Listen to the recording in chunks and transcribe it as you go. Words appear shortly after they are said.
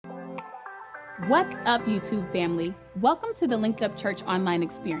What's up, YouTube family? Welcome to the Linked Up Church online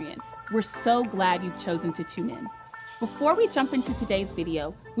experience. We're so glad you've chosen to tune in. Before we jump into today's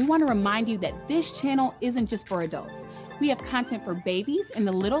video, we want to remind you that this channel isn't just for adults. We have content for babies in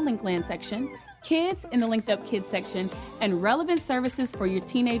the Little Linkland section, kids in the Linked Up Kids section, and relevant services for your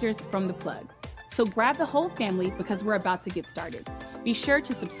teenagers from the plug. So grab the whole family because we're about to get started. Be sure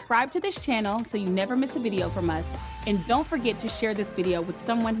to subscribe to this channel so you never miss a video from us, and don't forget to share this video with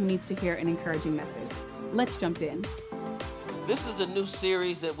someone who needs to hear an encouraging message. Let's jump in. This is a new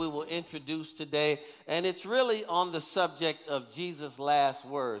series that we will introduce today, and it's really on the subject of Jesus' last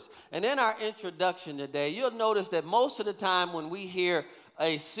words. And in our introduction today, you'll notice that most of the time when we hear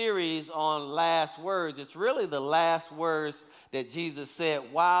a series on last words, it's really the last words that Jesus said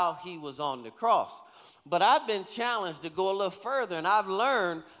while he was on the cross. But I've been challenged to go a little further, and I've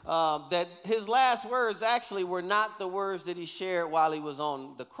learned that his last words actually were not the words that he shared while he was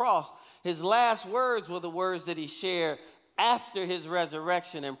on the cross. His last words were the words that he shared after his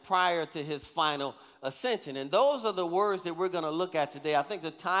resurrection and prior to his final ascension. And those are the words that we're going to look at today. I think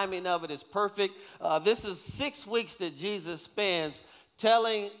the timing of it is perfect. This is 6 weeks that Jesus spends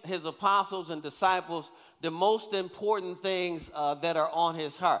telling his apostles and disciples the most important things that are on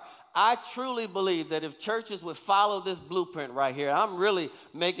his heart. I truly believe that if churches would follow this blueprint right here, I'm really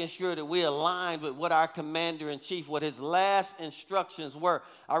making sure that we align with what our commander-in-chief, what his last instructions were.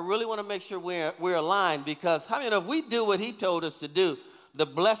 I really want to make sure we're aligned, because how many know if we do what he told us to do, the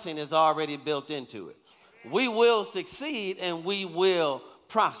blessing is already built into it. We will succeed and we will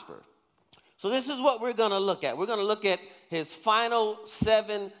prosper. So this is what we're going to look at. We're going to look at his final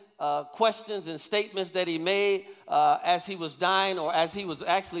 7 questions and statements that he made as he was dying, or as he was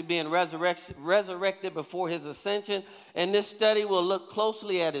actually being resurrected before his ascension. And this study will look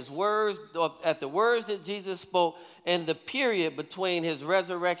closely at his words, or at the words that Jesus spoke in the period between his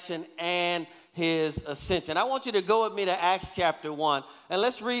resurrection and his ascension. I want you to go with me to Acts chapter 1, and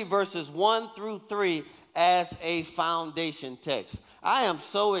let's read verses 1 through 3 as a foundation text. I am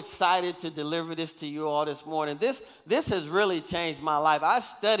so excited to deliver this to you all this morning. This has really changed my life. I've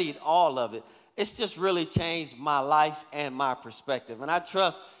studied all of it. It's just really changed my life and my perspective. And I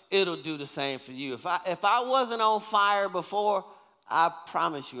trust it'll do the same for you. If I wasn't on fire before, I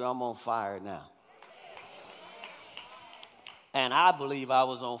promise you I'm on fire now. And I believe I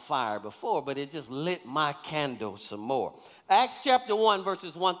was on fire before, but it just lit my candle some more. Acts chapter 1,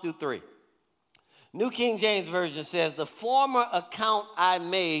 verses 1 through 3. New King James Version says, "The former account I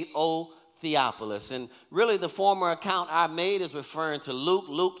made, O Theophilus." And really the former account I made is referring to Luke.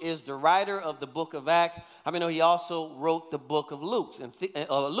 Luke is the writer of the book of Acts. I mean, he also wrote the book of Luke.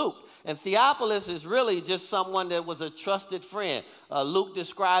 And Theophilus is really just someone that was a trusted friend. Luke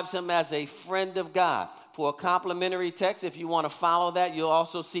describes him as a friend of God. For a complimentary text, if you want to follow that, you'll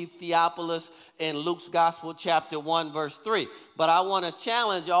also see Theophilus in Luke's Gospel, chapter 1, verse 3. But I want to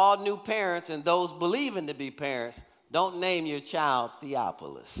challenge all new parents and those believing to be parents, don't name your child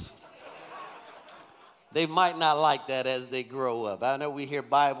Theophilus. They might not like that as they grow up. I know we hear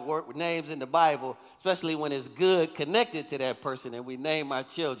Bible names in the Bible, especially when it's good connected to that person, and we name our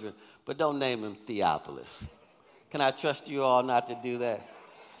children, but don't name him Theophilus. Can I trust you all not to do that?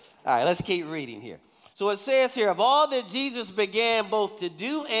 All right, let's keep reading here. So it says here, of all that Jesus began both to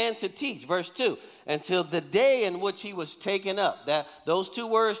do and to teach, verse 2, until the day in which he was taken up. Those 2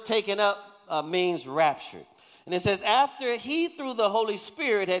 words, taken up, means raptured. And it says, after he, through the Holy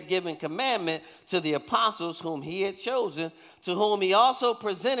Spirit, had given commandment to the apostles whom he had chosen, to whom he also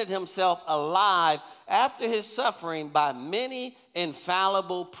presented himself alive after his suffering by many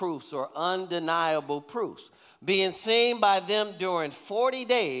infallible proofs, or undeniable proofs, being seen by them during 40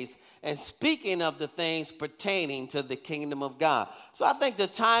 days, and speaking of the things pertaining to the kingdom of God. So I think the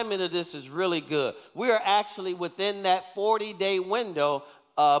timing of this is really good. We are actually within that 40-day window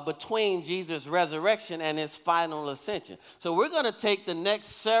between Jesus' resurrection and his final ascension. So we're going to take the next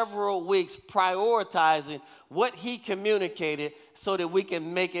several weeks prioritizing what he communicated so that we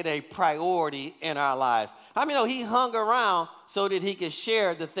can make it a priority in our lives. I mean, he hung around so that he could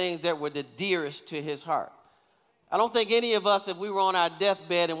share the things that were the dearest to his heart. I don't think any of us, if we were on our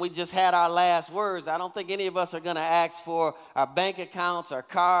deathbed and we just had our last words, I don't think any of us are going to ask for our bank accounts, our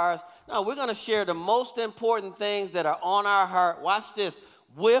cars. No, we're going to share the most important things that are on our heart, watch this,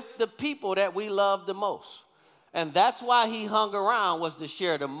 with the people that we love the most. And that's why he hung around, was to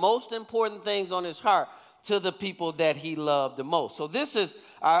share the most important things on his heart to the people that he loved the most. So this is,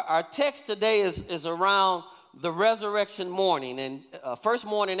 our text today is around the resurrection morning, and first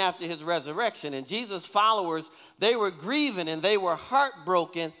morning after his resurrection. And Jesus' followers, they were grieving and they were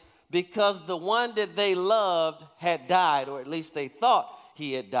heartbroken because the one that they loved had died, or at least they thought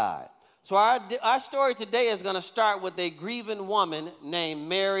he had died. So our story today is going to start with a grieving woman named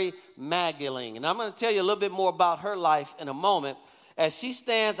Mary Magdalene. And I'm going to tell you a little bit more about her life in a moment. As she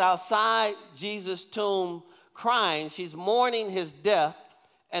stands outside Jesus' tomb crying, she's mourning his death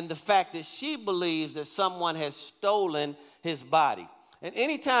and the fact that she believes that someone has stolen his body. And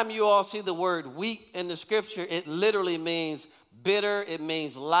anytime you all see the word weep in the scripture, it literally means bitter, it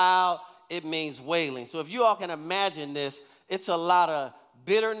means loud, it means wailing. So if you all can imagine this, it's a lot of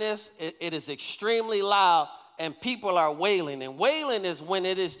bitterness. It is extremely loud, and people are wailing. And wailing is when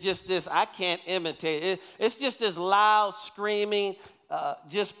it is just this, I can't imitate it. It's just this loud screaming.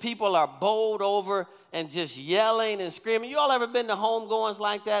 Just people are bowled over and just yelling and screaming. You all ever been to homegoings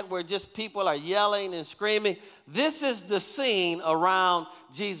like that where just people are yelling and screaming? This is the scene around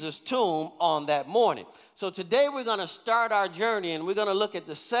Jesus' tomb on that morning. So today we're going to start our journey, and we're going to look at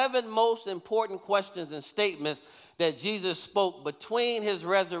the 7 most important questions and statements that Jesus spoke between his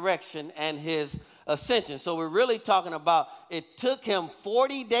resurrection and his ascension. So we're really talking about it took him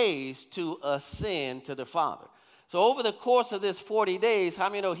 40 days to ascend to the Father. So over the course of this 40 days, how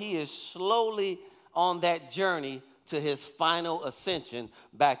many know he is slowly on that journey to his final ascension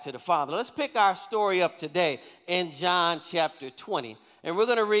back to the Father? Let's pick our story up today in John chapter 20. And we're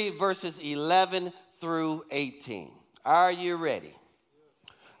going to read verses 11 through 18. Are you ready?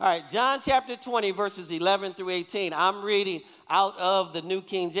 All right, John chapter 20, verses 11 through 18. I'm reading out of the New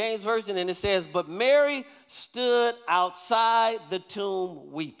King James Version, and it says, "But Mary stood outside the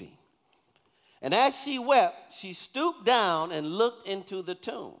tomb weeping. And as she wept, she stooped down and looked into the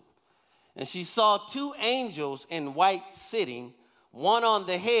tomb. And she saw 2 angels in white sitting, one on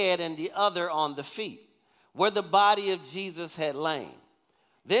the head and the other on the feet, where the body of Jesus had lain.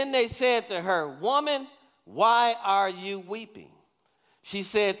 Then they said to her, 'Woman, why are you weeping?' She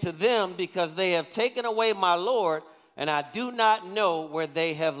said to them, 'Because they have taken away my Lord, and I do not know where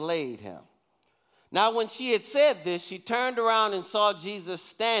they have laid him.' Now when she had said this, she turned around and saw Jesus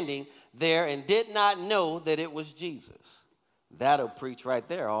standing there and did not know that it was Jesus." That'll preach right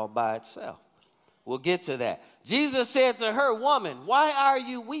there all by itself. We'll get to that. Jesus said to her, "Woman, why are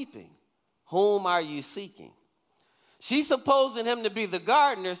you weeping? Whom are you seeking?" She, supposing him to be the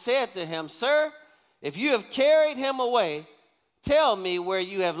gardener, said to him, "Sir, if you have carried him away, tell me where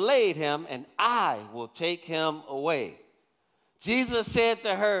you have laid him, and I will take him away." Jesus said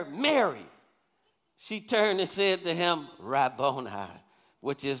to her, "Mary." She turned and said to him, "Rabboni,"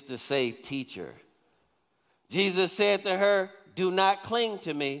 which is to say, teacher. Jesus said to her, "Do not cling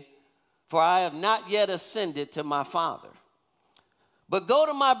to me, for I have not yet ascended to my Father. But go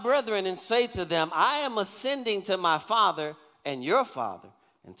to my brethren and say to them, I am ascending to my Father and your Father,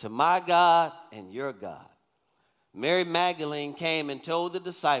 and to my God and your God." Mary Magdalene came and told the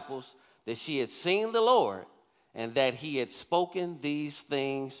disciples that she had seen the Lord and that he had spoken these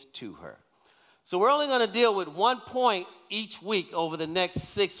things to her. So we're only going to deal with one point each week over the next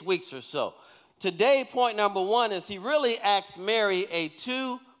 6 weeks or so. Today, point number 1 is he really asked Mary a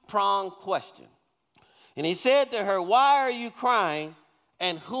 2-pronged question. And he said to her, "Why are you crying,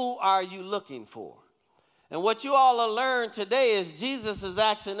 and who are you looking for?" And what you all will learn today is Jesus is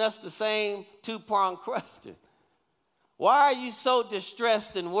asking us the same 2-pronged question. Why are you so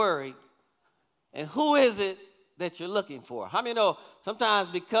distressed and worried? And who is it that you're looking for? How many know sometimes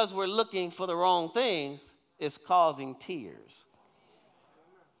because we're looking for the wrong things, it's causing tears?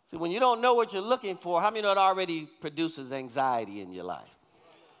 See, when you don't know what you're looking for, how many know it already produces anxiety in your life?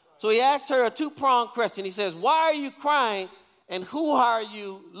 So he asked her a 2-pronged question. He says, "Why are you crying, and who are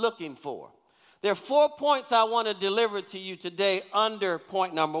you looking for?" There are 4 points I want to deliver to you today under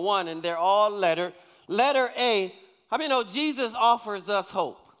point number 1, and they're all letter. Letter A, how many know Jesus offers us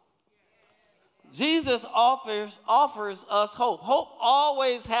hope? Jesus offers us hope. Hope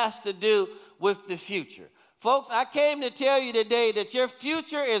always has to do with the future. Folks, I came to tell you today that your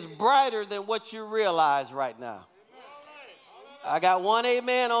future is brighter than what you realize right now. I got one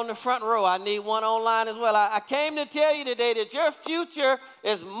amen on the front row. I need one online as well. I came to tell you today that your future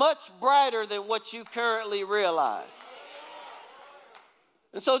is much brighter than what you currently realize.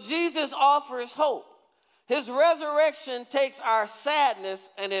 And so Jesus offers hope. His resurrection takes our sadness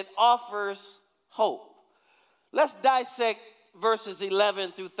and it offers hope. Let's dissect verses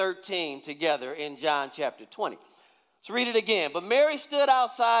 11 through 13 together in John chapter 20. Let's read it again. "But Mary stood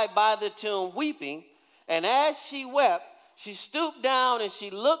outside by the tomb weeping, and as she wept, she stooped down and she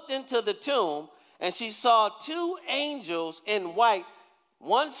looked into the tomb, and she saw 2 angels in white,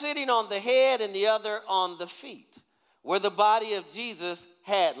 one sitting on the head and the other on the feet, where the body of Jesus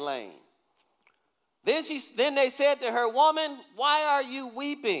had lain. Then they said to her, 'Woman, why are you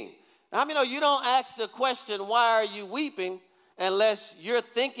weeping?'" Now, you don't ask the question, "Why are you weeping?" unless you're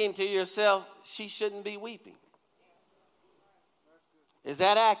thinking to yourself, she shouldn't be weeping. Is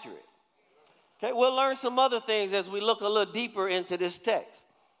that accurate? Okay, we'll learn some other things as we look a little deeper into this text.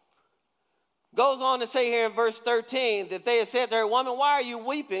 Goes on to say here in verse 13 that they had said to her, woman, why are you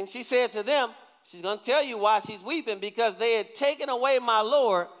weeping? She said to them, she's going to tell you why she's weeping, because they had taken away my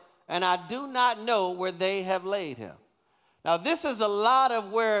Lord, and I do not know where they have laid him. Now, this is a lot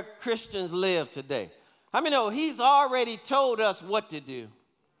of where Christians live today. How many know he's already told us what to do?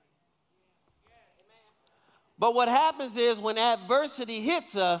 But what happens is when adversity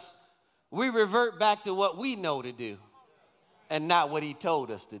hits us, we revert back to what we know to do and not what he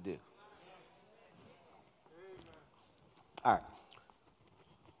told us to do. All right.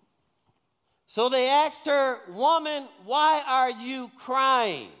 So they asked her, woman, why are you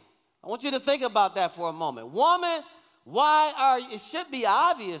crying? I want you to think about that for a moment. Woman, why are you? It should be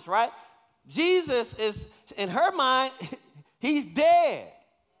obvious, right? Jesus is, in her mind, he's dead.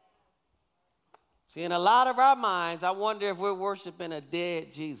 See, in a lot of our minds, I wonder if we're worshiping a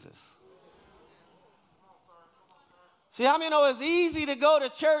dead Jesus. See, how many know it's easy to go to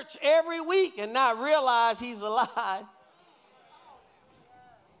church every week and not realize he's alive?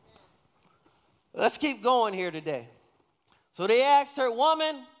 Let's keep going here today. So they asked her,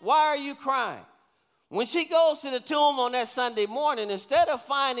 woman, why are you crying? When she goes to the tomb on that Sunday morning, instead of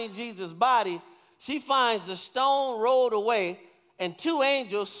finding Jesus' body, she finds the stone rolled away and two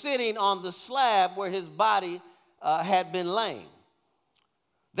angels sitting on the slab where his body had been laying.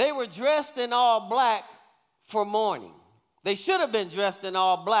 They were dressed in all black for mourning. They should have been dressed in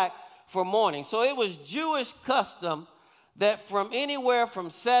all black for mourning. So it was Jewish custom that from anywhere from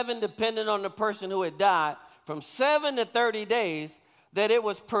 7, depending on the person who had died, from 7 to 30 days, that it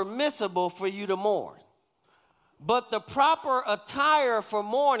was permissible for you to mourn. But the proper attire for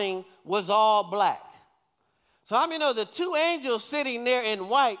mourning was all black. So how many know the two angels sitting there in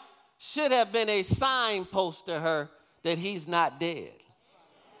white should have been a signpost to her that he's not dead?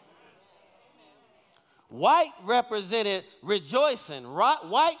 White represented rejoicing.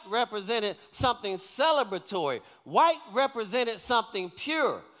 White represented something celebratory. White represented something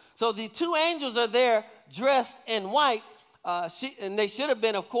pure. So the two angels are there dressed in white, and they should have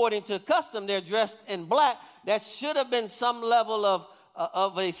been, according to custom, they're dressed in black. That should have been some level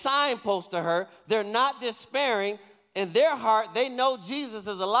of a signpost to her. They're not despairing. In their heart, they know Jesus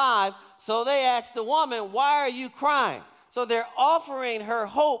is alive, so they asked the woman, why are you crying? So they're offering her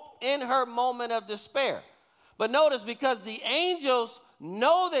hope in her moment of despair. But notice, because the angels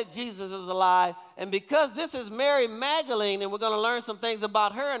know that Jesus is alive, and because this is Mary Magdalene, and we're going to learn some things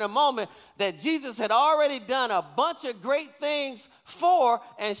about her in a moment, that Jesus had already done a bunch of great things for,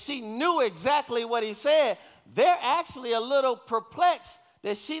 and she knew exactly what he said, they're actually a little perplexed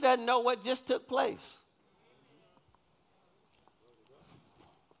that she doesn't know what just took place.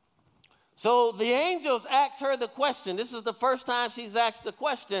 So the angels asked her the question. This is the first time she's asked the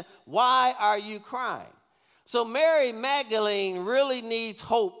question, why are you crying? So Mary Magdalene really needs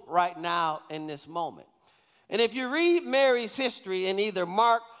hope right now in this moment. And if you read Mary's history in either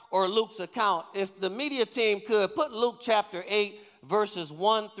Mark or Luke's account, if the media team could put Luke chapter 8, verses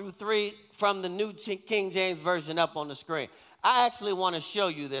 1 through 3 from the New King James Version up on the screen. I actually want to show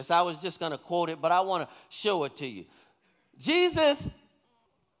you this. I was just going to quote it, but I want to show it to you.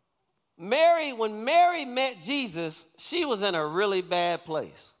 When Mary met Jesus, she was in a really bad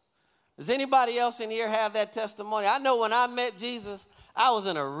place. Does anybody else in here have that testimony? I know when I met Jesus, I was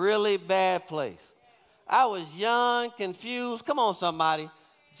in a really bad place. I was young, confused. Come on, somebody.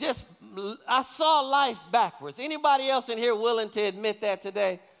 I saw life backwards. Anybody else in here willing to admit that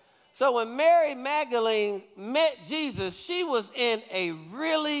today? So when Mary Magdalene met Jesus, she was in a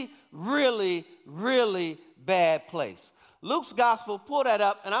really, really, really bad place. Luke's gospel, pull that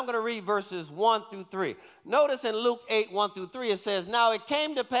up, and I'm going to read verses 1 through 3. Notice in Luke 8, 1 through 3, it says, now it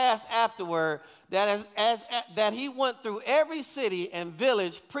came to pass afterward that that he went through every city and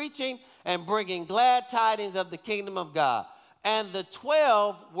village preaching and bringing glad tidings of the kingdom of God. And the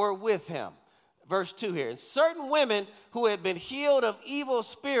 12 were with him. Verse 2 here. And certain women who had been healed of evil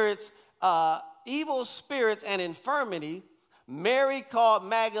spirits and infirmities, Mary called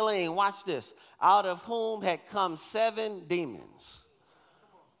Magdalene, watch this, out of whom had come 7 demons.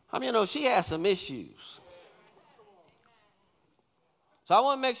 How many know she had some issues? So I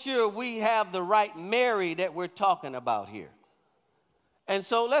want to make sure we have the right Mary that we're talking about here. And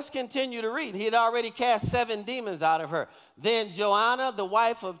so let's continue to read. He had already cast 7 demons out of her. Then Joanna, the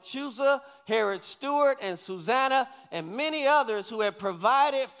wife of Chuza, Herod's steward, and Susanna, and many others who had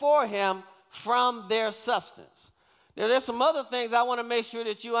provided for him from their substance. Now, there's some other things I want to make sure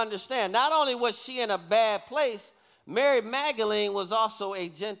that you understand. Not only was she in a bad place, Mary Magdalene was also a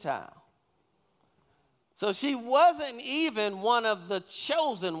Gentile. So she wasn't even one of the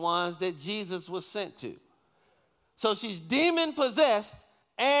chosen ones that Jesus was sent to. So she's demon-possessed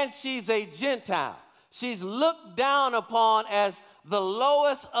and she's a Gentile. She's looked down upon as the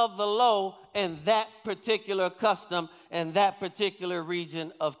lowest of the low in that particular custom and that particular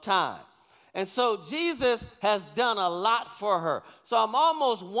region of time. And so Jesus has done a lot for her. So I'm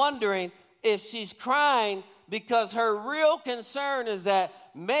almost wondering if she's crying because her real concern is that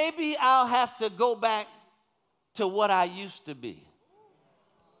maybe I'll have to go back to what I used to be.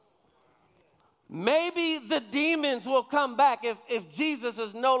 Maybe the demons will come back if Jesus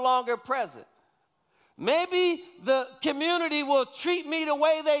is no longer present. Maybe the community will treat me the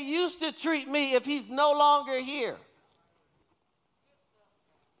way they used to treat me if he's no longer here.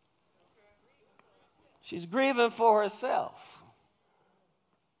 She's grieving for herself.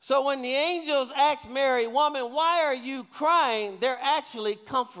 So when the angels ask Mary, "Woman, why are you crying?" they're actually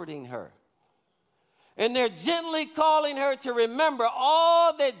comforting her. And they're gently calling her to remember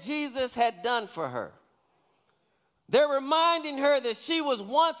all that Jesus had done for her. They're reminding her that she was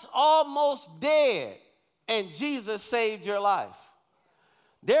once almost dead and Jesus saved your life.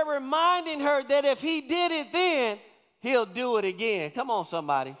 They're reminding her that if he did it then, he'll do it again. Come on,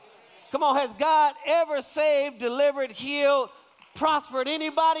 somebody. Come on, has God ever saved, delivered, healed, prospered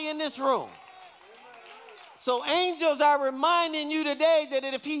anybody in this room? So angels are reminding you today that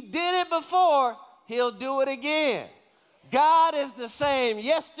if he did it before, he'll do it again. God is the same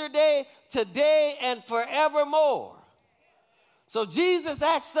yesterday, today, and forevermore. So Jesus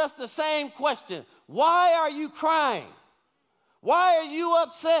asks us the same question. Why are you crying? Why are you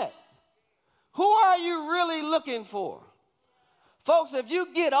upset? Who are you really looking for? Folks, if you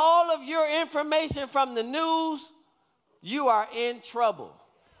get all of your information from the news, you are in trouble.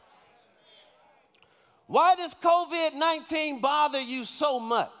 Why does COVID-19 bother you so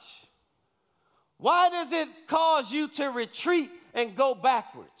much? Why does it cause you to retreat and go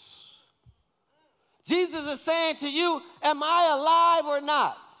backwards? Jesus is saying to you, am I alive or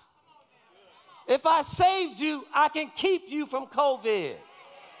not? If I saved you, I can keep you from COVID.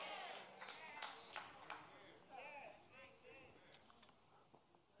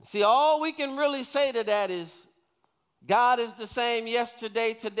 See, all we can really say to that is, God is the same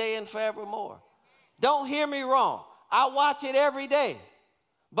yesterday, today, and forevermore. Don't hear me wrong. I watch it every day,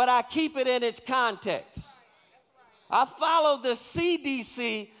 but I keep it in its context. I follow the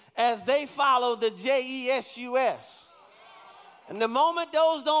CDC as they follow the JESUS. And the moment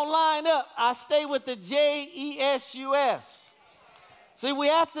those don't line up, I stay with the JESUS. See, we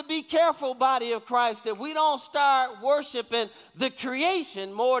have to be careful, body of Christ, that we don't start worshiping the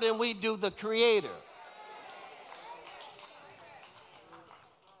creation more than we do the Creator.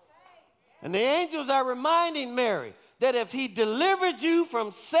 And the angels are reminding Mary that if he delivered you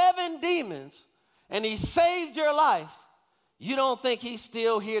from 7 demons and he saved your life, you don't think he's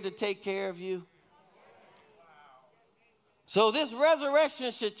still here to take care of you? So this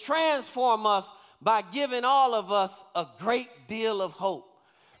resurrection should transform us by giving all of us a great deal of hope.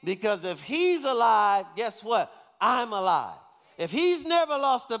 Because if he's alive, guess what? I'm alive. If he's never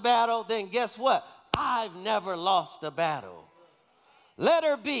lost a battle, then guess what? I've never lost a battle.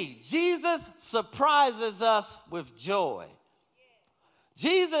 Letter B, Jesus surprises us with joy.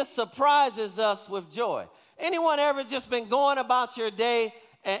 Jesus surprises us with joy. Anyone ever just been going about your day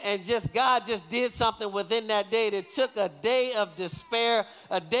and just God just did something within that day that took a day of despair,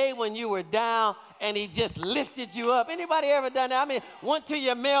 a day when you were down, and he just lifted you up? Anybody ever done that? I mean, went to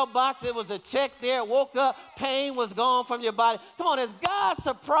your mailbox, it was a check there, woke up, pain was gone from your body. Come on, has God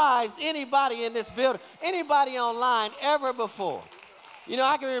surprised anybody in this building, anybody online ever before? You know,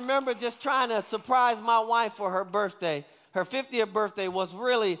 I can remember just trying to surprise my wife for her birthday. Her 50th birthday was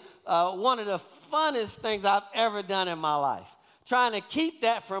really one of the funnest things I've ever done in my life. Trying to keep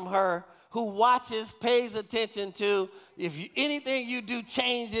that from her, who watches, pays attention to. If anything you do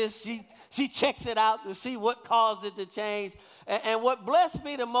changes, she checks it out to see what caused it to change. And what blessed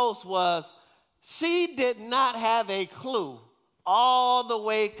me the most was she did not have a clue all the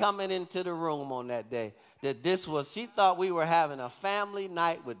way coming into the room on that day that this was, she thought we were having a family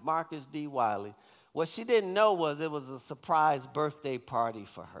night with Marcus D. Wiley. What she didn't know was it was a surprise birthday party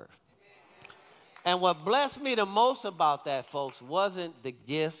for her. And what blessed me the most about that, folks, wasn't the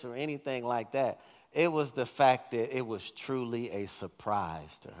gifts or anything like that. It was the fact that it was truly a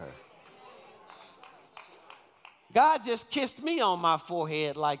surprise to her. God just kissed me on my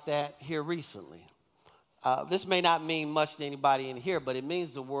forehead like that here recently. This may not mean much to anybody in here, but it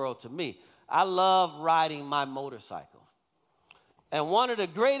means the world to me. I love riding my motorcycle. And one of the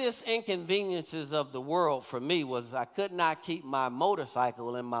greatest inconveniences of the world for me was I could not keep my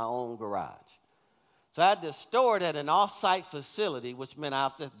motorcycle in my own garage. So I had to store it at an off-site facility, which meant I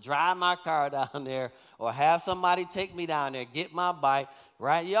have to drive my car down there or have somebody take me down there, get my bike,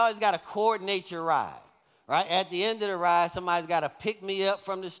 right? You always got to coordinate your ride, right? At the end of the ride, somebody's got to pick me up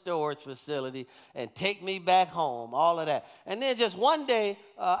from the storage facility and take me back home, all of that. And then just one day,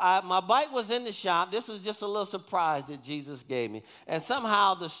 my bike was in the shop. This was just a little surprise that Jesus gave me. And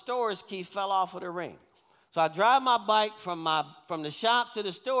somehow the storage key fell off of the ring. So I drive my bike from the shop to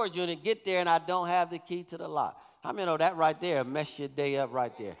the storage unit, get there, and I don't have the key to the lock. How many know that right there mess your day up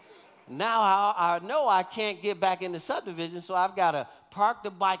right there? Now I know I can't get back in the subdivision, so I've got to park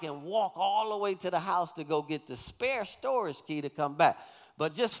the bike and walk all the way to the house to go get the spare storage key to come back.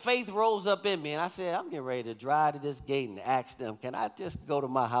 But just faith rose up in me, and I said, I'm getting ready to drive to this gate and ask them, can I just go to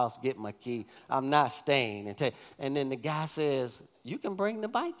my house, get my key? I'm not staying. And then the guy says, you can bring the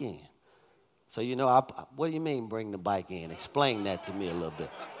bike in. So, you know, what do you mean bring the bike in? Explain that to me a little bit.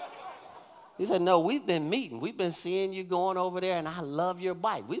 He said, no, we've been meeting. We've been seeing you going over there, and I love your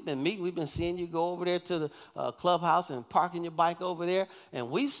bike. We've been meeting. We've been seeing you go over there to the clubhouse and parking your bike over there,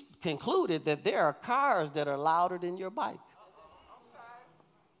 and we've concluded that there are cars that are louder than your bike.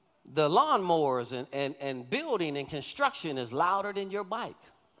 The lawnmowers and building and construction is louder than your bike.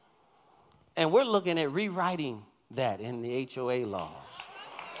 And we're looking at rewriting that in the HOA laws.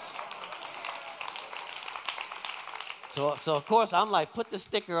 So of course, I'm like, put the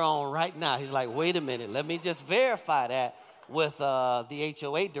sticker on right now. He's like, wait a minute. Let me just verify that with the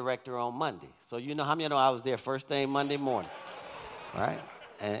HOA director on Monday. So you know how many know I was there first thing Monday morning, right?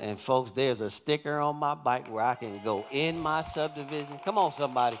 And folks, there's a sticker on my bike where I can go in my subdivision. Come on,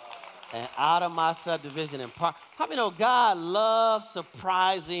 somebody. And out of my subdivision and park. How many know God loves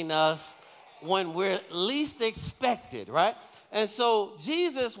surprising us when we're least expected, right? And so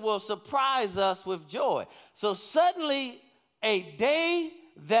Jesus will surprise us with joy. So suddenly, a day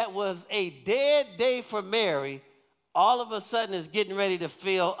that was a dead day for Mary, all of a sudden is getting ready to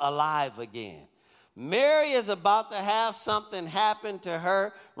feel alive again. Mary is about to have something happen to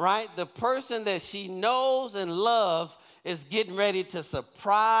her, right? The person that she knows and loves is getting ready to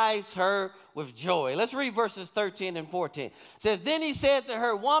surprise her with joy. Let's read verses 13 and 14. It says, then he said to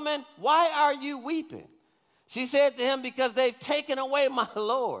her, woman, why are you weeping? She said to him, because they've taken away my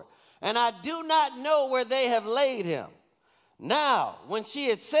Lord, and I do not know where they have laid him. Now, when she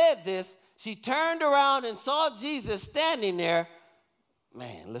had said this, she turned around and saw Jesus standing there.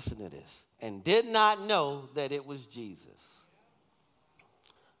 Man, listen to this. And did not know that it was Jesus.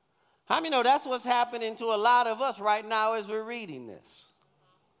 How many know that's what's happening to a lot of us right now as we're reading this?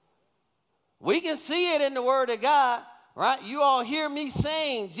 We can see it in the Word of God, right? You all hear me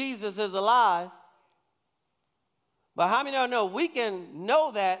saying Jesus is alive. But how many of you know we can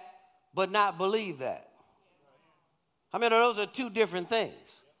know that but not believe that? How many of those are two different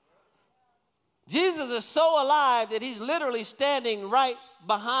things? Jesus is so alive that he's literally standing right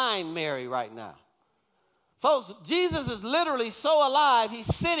behind Mary right now. Folks, Jesus is literally so alive,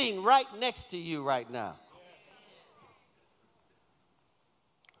 he's sitting right next to you right now.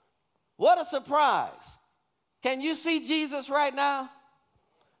 What a surprise. Can you see Jesus right now?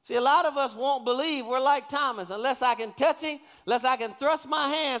 See, a lot of us won't believe. We're like Thomas. Unless I can touch him, unless I can thrust my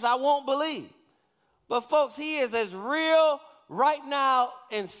hands, I won't believe. But folks, he is as real right now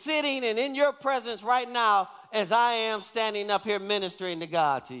and sitting and in your presence right now as I am standing up here ministering to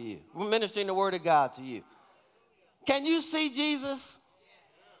God to you. We're ministering the word of God to you. Can you see Jesus?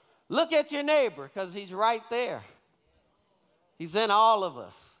 Look at your neighbor because he's right there. He's in all of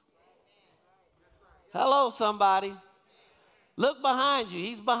us. Hello, somebody. Look behind you.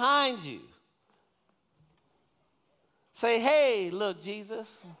 He's behind you. Say, hey, look,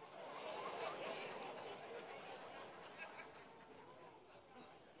 Jesus.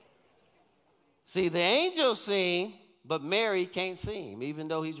 See, the angels see him, but Mary can't see him, even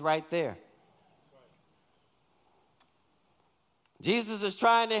though he's right there. Jesus is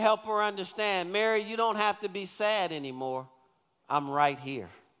trying to help her understand, Mary, you don't have to be sad anymore. I'm right here.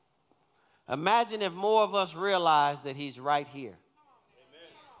 Imagine if more of us realized that he's right here.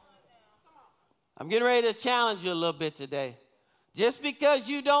 I'm getting ready to challenge you a little bit today. Just because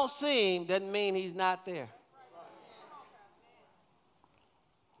you don't see him doesn't mean he's not there.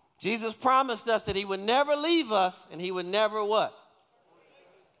 Jesus promised us that he would never leave us and he would never what?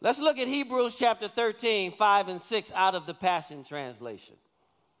 Let's look at Hebrews chapter 13, 5 and 6 out of the Passion Translation.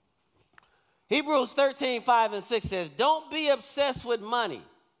 Hebrews 13, 5 and 6 says, don't be obsessed with money,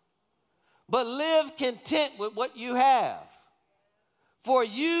 but live content with what you have. For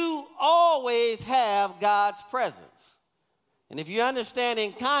you always have God's presence. And if you understand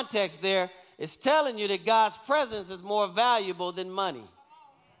in context there, it's telling you that God's presence is more valuable than money.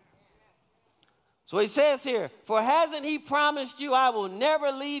 So he says here, for hasn't he promised you, I will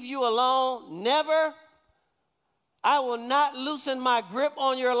never leave you alone, never? I will not loosen my grip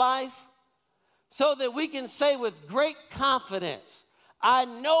on your life, so that we can say with great confidence, I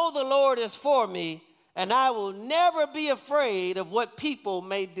know the Lord is for me, and I will never be afraid of what people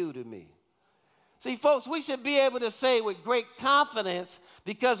may do to me. See, folks, we should be able to say with great confidence,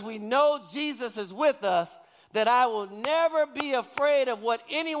 because we know Jesus is with us, that I will never be afraid of what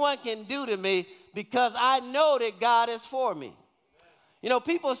anyone can do to me, because I know that God is for me. You know,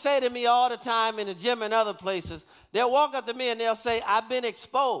 people say to me all the time in the gym and other places, they'll walk up to me and they'll say, I've been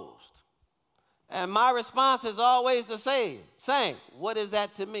exposed. And my response is always the same, what is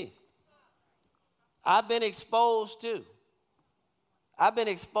that to me? I've been exposed too. I've been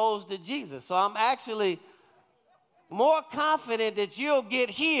exposed to Jesus. So I'm actually more confident that you'll get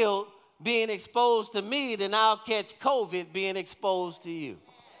healed being exposed to me than I'll catch COVID being exposed to you.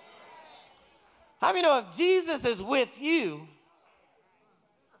 How many know if Jesus is with you,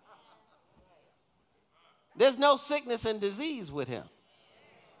 there's no sickness and disease with him?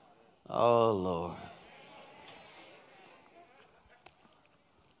 Oh, Lord.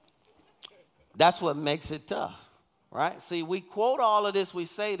 That's what makes it tough, right? See, we quote all of this, we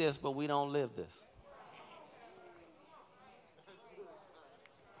say this, but we don't live this.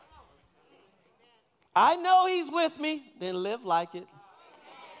 I know he's with me, then live like it.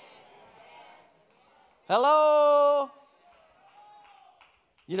 Hello?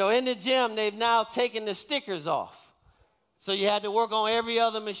 You know, in the gym, they've now taken the stickers off. So you had to work on every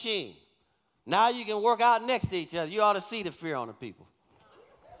other machine. Now you can work out next to each other. You ought to see the fear on the people.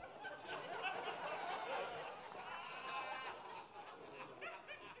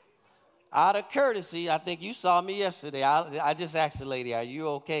 Out of courtesy, I think you saw me yesterday. I just asked the lady, are you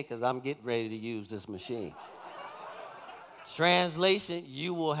okay? Because I'm getting ready to use this machine. Translation,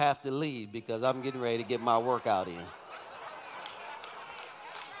 you will have to leave because I'm getting ready to get my workout in.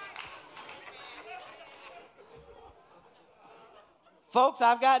 Folks,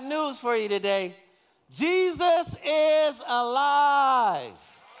 I've got news for you today. Jesus is alive.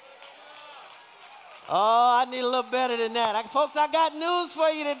 Oh, I need a little better than that. Folks, I got news for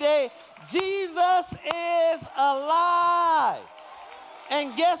you today. Jesus is alive.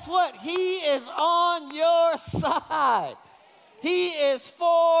 And guess what? He is on your side. He is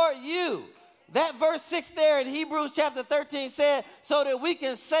for you. That verse 6 there in Hebrews chapter 13 said, so that we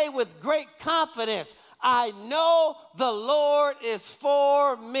can say with great confidence, I know the Lord is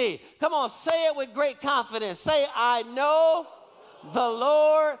for me. Come on, say it with great confidence. Say, I know the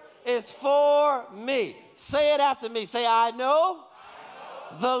Lord is for me. Say it after me. Say, I know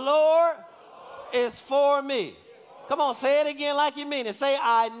the Lord is for me. Come on, say it again like you mean it. Say,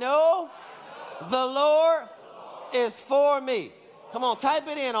 I know the Lord is for me. Come on, type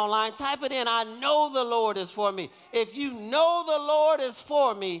it in online. Type it in. I know the Lord is for me. If you know the Lord is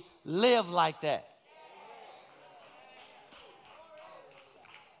for me, live like that.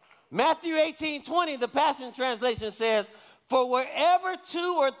 Matthew 18:20, the Passion Translation says, for wherever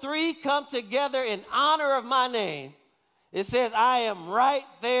 2 or 3 come together in honor of my name, it says, I am right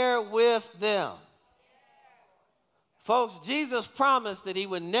there with them. Folks, Jesus promised that he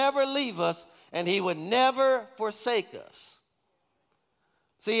would never leave us and he would never forsake us.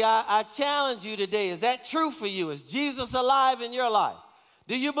 See, I challenge you today. Is that true for you? Is Jesus alive in your life?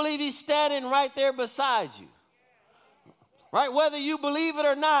 Do you believe he's standing right there beside you? Right? Whether you believe it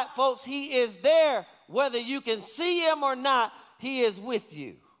or not, folks, he is there. Whether you can see him or not, he is with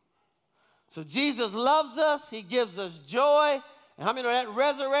you. So Jesus loves us. He gives us joy. And how many know that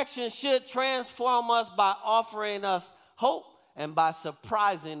resurrection should transform us by offering us hope and by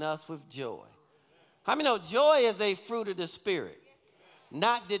surprising us with joy? How many know joy is a fruit of the Spirit,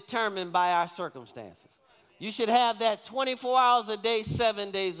 not determined by our circumstances? You should have that 24 hours a day,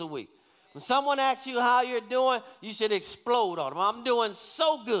 7 days a week. When someone asks you how you're doing, you should explode on them. I'm doing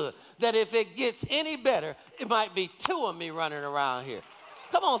so good that if it gets any better, it might be 2 of me running around here.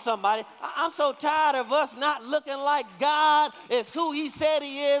 Come on, somebody. I'm so tired of us not looking like God is who he said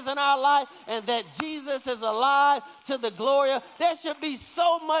he is in our life and that Jesus is alive to the glory of. There should be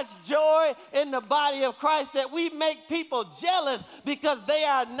so much joy in the body of Christ that we make people jealous because they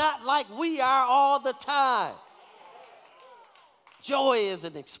are not like we are all the time. Joy is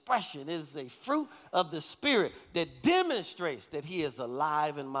an expression. It is a fruit of the Spirit that demonstrates that he is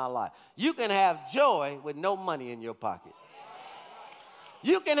alive in my life. You can have joy with no money in your pocket.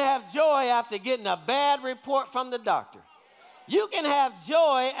 You can have joy after getting a bad report from the doctor. You can have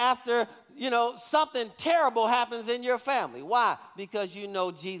joy after, something terrible happens in your family. Why? Because you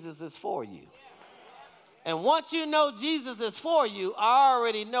know Jesus is for you. And once you know Jesus is for you, I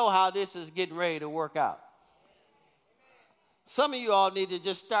already know how this is getting ready to work out. Some of you all need to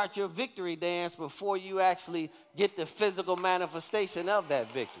just start your victory dance before you actually get the physical manifestation of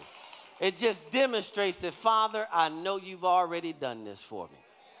that victory. It just demonstrates that, Father, I know you've already done this for me.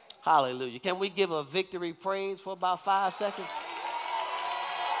 Hallelujah. Can we give a victory praise for about 5 seconds?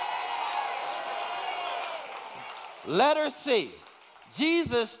 Letter C.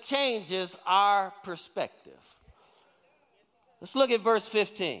 Jesus changes our perspective. Let's look at verse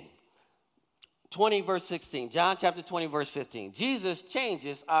 15. 20, verse 16. John chapter 20, verse 15. Jesus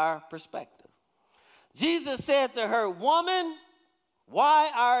changes our perspective. Jesus said to her, "Woman,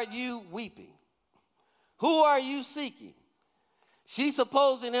 why are you weeping? Who are you seeking?" She,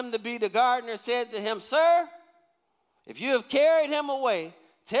 supposing him to be the gardener, said to him, "Sir, if you have carried him away,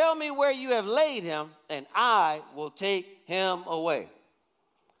 tell me where you have laid him, and I will take him away."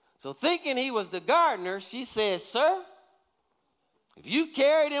 So thinking he was the gardener, she said, "Sir, if you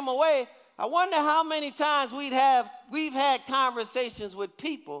carried him away," I wonder how many times we've had conversations with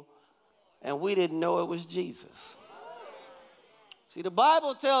people and we didn't know it was Jesus. See, the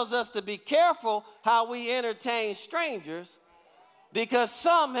Bible tells us to be careful how we entertain strangers, because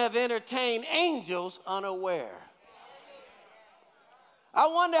some have entertained angels unaware. I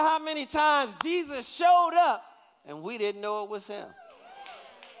wonder how many times Jesus showed up and we didn't know it was him,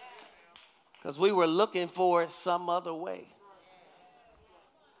 because we were looking for it some other way.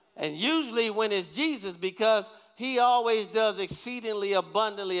 And usually when it's Jesus, because he always does exceedingly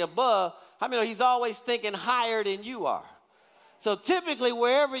abundantly above, he's always thinking higher than you are. So typically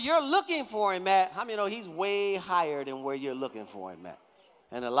wherever you're looking for him at, he's way higher than where you're looking for him at.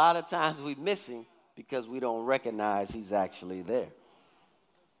 And a lot of times we miss him because we don't recognize he's actually there.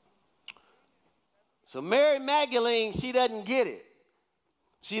 So Mary Magdalene, she doesn't get it.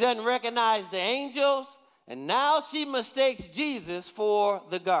 She doesn't recognize the angels, and now she mistakes Jesus for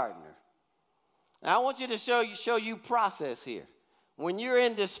the gardener. Now I want you to show you process here. When you're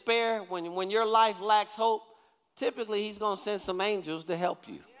in despair, when your life lacks hope, typically he's going to send some angels to help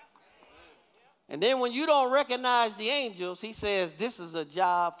you. And then when you don't recognize the angels, he says, "This is a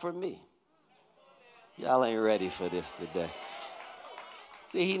job for me." Y'all ain't ready for this today.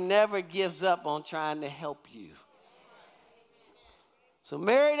 See, he never gives up on trying to help you. So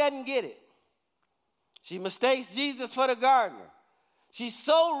Mary doesn't get it. She mistakes Jesus for the gardener. She's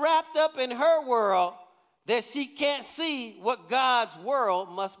so wrapped up in her world that she can't see what God's world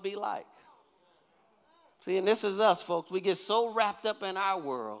must be like. See, and this is us, folks. We get so wrapped up in our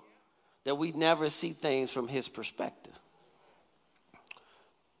world that we never see things from his perspective.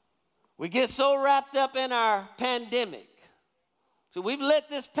 We get so wrapped up in our pandemic. So we've let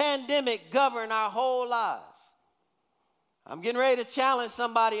this pandemic govern our whole lives. I'm getting ready to challenge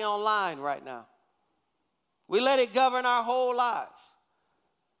somebody online right now. We let it govern our whole lives.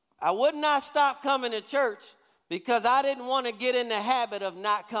 I would not stop coming to church because I didn't want to get in the habit of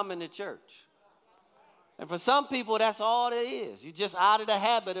not coming to church. And for some people, that's all it is. You're just out of the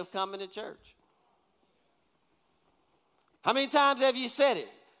habit of coming to church. How many times have you said it?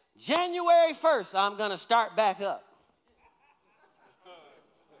 January 1st, I'm going to start back up.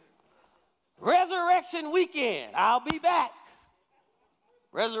 Resurrection weekend, I'll be back.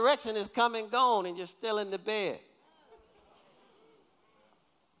 Resurrection is come and gone and you're still in the bed.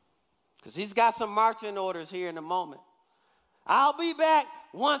 Because he's got some marching orders here in a moment. I'll be back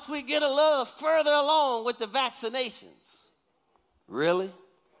once we get a little further along with the vaccinations. Really?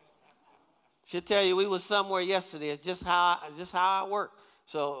 Should tell you, we was somewhere yesterday. It's just how I work.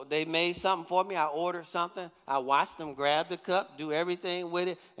 So they made something for me. I ordered something. I watched them grab the cup, do everything with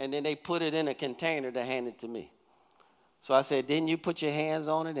it, and then they put it in a container to hand it to me. So I said, "Didn't you put your hands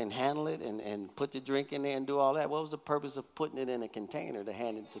on it and handle it and put the drink in there and do all that? What was the purpose of putting it in a container to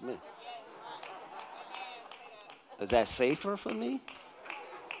hand it to me? Is that safer for me?"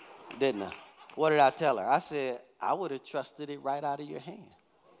 Didn't I? What did I tell her? I said, "I would have trusted it right out of your hand."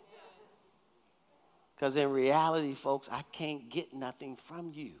 Because in reality, folks, I can't get nothing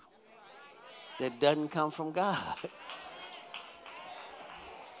from you that doesn't come from God.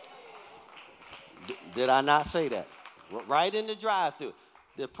 Did I not say that? Right in the drive-thru.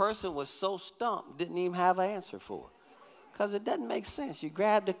 The person was so stumped, didn't even have an answer for it. Because it doesn't make sense. You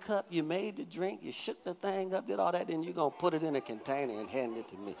grabbed the cup, you made the drink, you shook the thing up, did all that, then you're going to put it in a container and hand it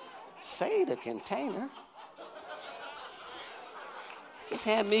to me. Say the container. Just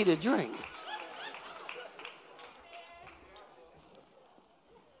hand me the drink.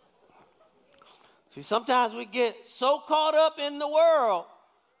 See, sometimes we get so caught up in the world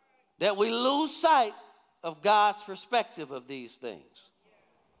that we lose sight of God's perspective of these things,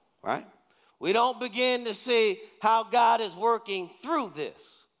 right? We don't begin to see how God is working through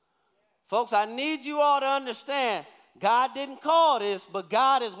this. Folks, I need you all to understand, God didn't call this, but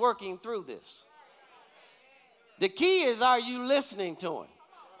God is working through this. The key is, are you listening to him?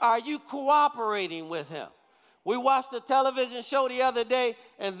 Are you cooperating with him? We watched a television show the other day,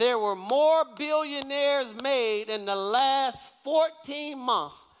 and there were more billionaires made in the last 14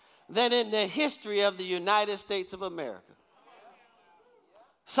 months than in the history of the United States of America.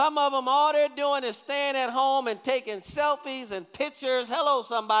 Some of them, all they're doing is staying at home and taking selfies and pictures, hello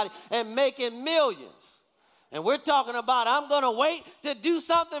somebody, and making millions. And we're talking about, I'm going to wait to do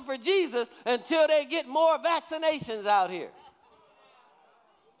something for Jesus until they get more vaccinations out here.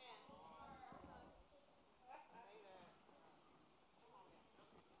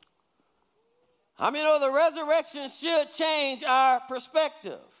 I mean, the resurrection should change our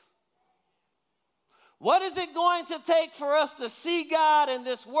perspective. What is it going to take for us to see God in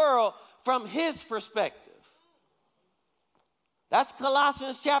this world from his perspective? That's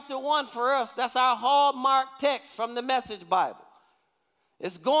Colossians chapter 1 for us. That's our hallmark text from the Message Bible.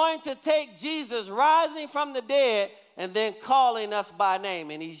 It's going to take Jesus rising from the dead and then calling us by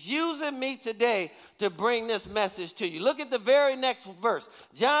name. And he's using me today to bring this message to you. Look at the very next verse.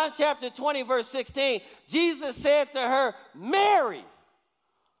 John chapter 20, verse 16. Jesus said to her, Mary.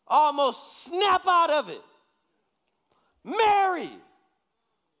 Almost snap out of it. Mary.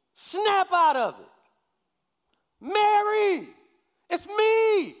 Snap out of it. Mary. It's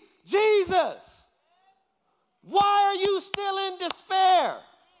me, Jesus. Why are you still in despair?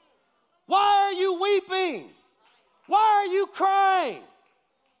 Why are you weeping? Why are you crying?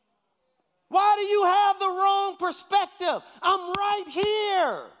 Why do you have the wrong perspective? I'm right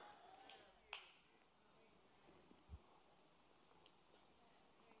here.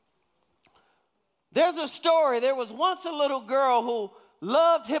 There's a story. There was once a little girl who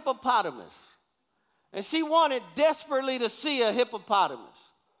loved hippopotamus. And she wanted desperately to see a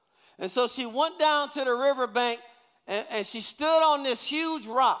hippopotamus. And so she went down to the riverbank and she stood on this huge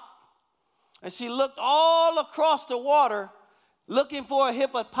rock. And she looked all across the water looking for a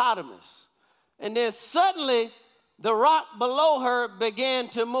hippopotamus. And then suddenly the rock below her began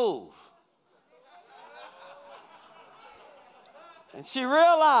to move. And she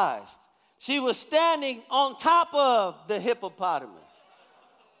realized she was standing on top of the hippopotamus.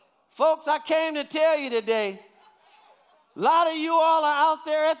 Folks, I came to tell you today, a lot of you all are out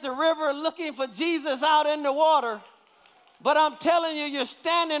there at the river looking for Jesus out in the water, but I'm telling you, you're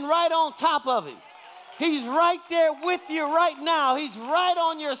standing right on top of him. He's right there with you right now. He's right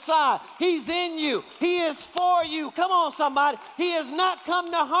on your side. He's in you. He is for you. Come on, somebody. He has not come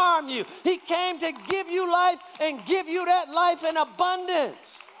to harm you. He came to give you life and give you that life in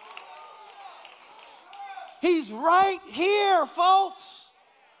abundance. He's right here, folks.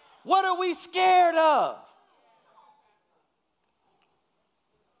 What are we scared of?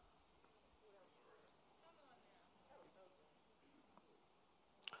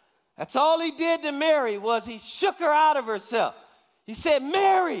 That's all he did to Mary was he shook her out of herself. He said,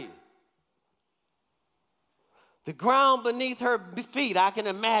 Mary. The ground beneath her feet, I can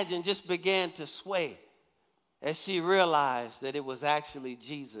imagine, just began to sway as she realized that it was actually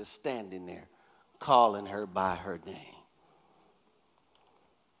Jesus standing there calling her by her name.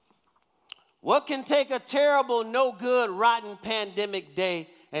 What can take a terrible, no good, rotten pandemic day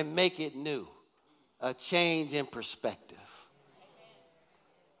and make it new? A change in perspective.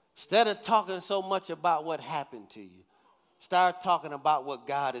 Instead of talking so much about what happened to you, start talking about what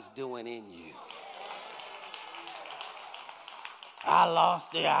God is doing in you. I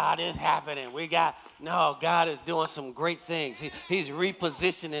lost it. This happening. God is doing some great things. He's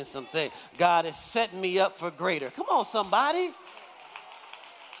repositioning some things. God is setting me up for greater. Come on, somebody.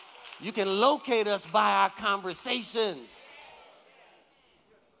 You can locate us by our conversations.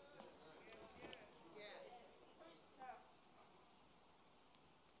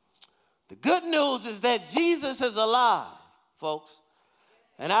 The good news is that Jesus is alive, folks.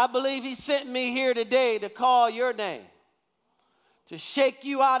 And I believe he sent me here today to call your name, to shake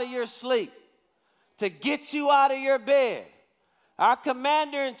you out of your sleep, to get you out of your bed. Our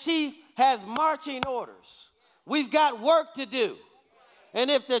commander-in-chief has marching orders. We've got work to do. And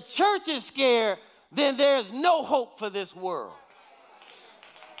if the church is scared, then there's no hope for this world.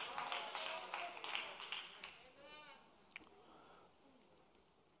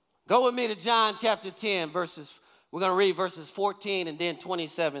 Go with me to John chapter 10, we're going to read verses 14 and then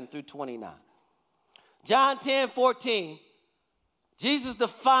 27 through 29. John 10:14, Jesus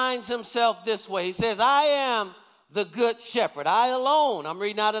defines himself this way. He says, I am the good shepherd. I alone, I'm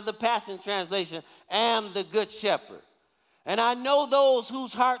reading out of the Passion Translation, am the good shepherd. And I know those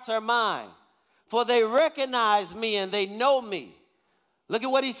whose hearts are mine, for they recognize me and they know me. Look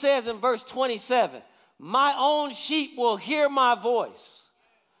at what he says in verse 27. My own sheep will hear my voice,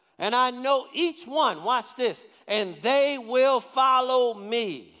 and I know each one, watch this, and they will follow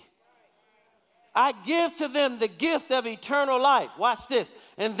me. I give to them the gift of eternal life, watch this,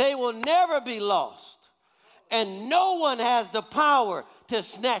 and they will never be lost, and no one has the power to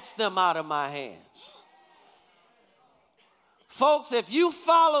snatch them out of my hands. Folks, if you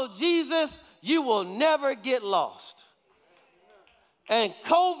follow Jesus, you will never get lost. And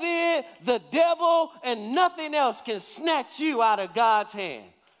COVID, the devil, and nothing else can snatch you out of God's hand.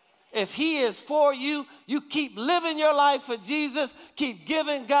 If he is for you, you keep living your life for Jesus, keep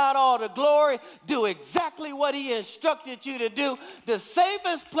giving God all the glory, do exactly what he instructed you to do. The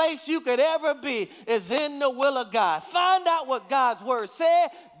safest place you could ever be is in the will of God. Find out what God's word said,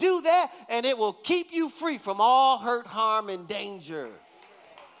 do that, and it will keep you free from all hurt, harm, and danger.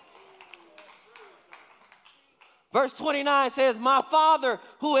 Verse 29 says, my Father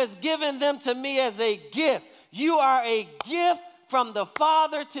who has given them to me as a gift. You are a gift from the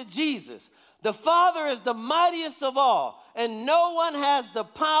Father to Jesus. The Father is the mightiest of all, and no one has the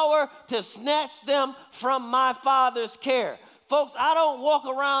power to snatch them from my Father's care. Folks, I don't walk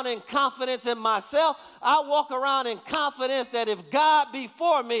around in confidence in myself. I walk around in confidence that if God be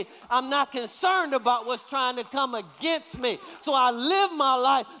for me, I'm not concerned about what's trying to come against me. So I live my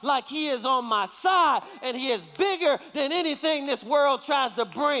life like he is on my side, and he is bigger than anything this world tries to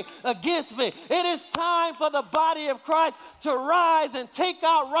bring against me. It is time for the body of Christ to rise and take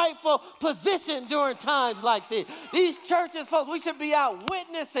our rightful position during times like these. These churches, folks, we should be out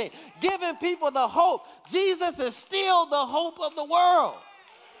witnessing, giving people the hope. Jesus is still the hope of the world.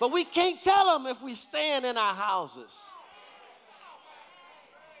 But we can't tell them if we stand in our houses.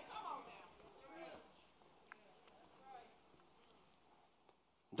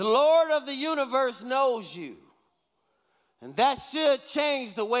 The Lord of the universe knows you. And that should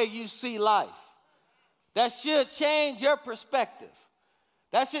change the way you see life. That should change your perspective.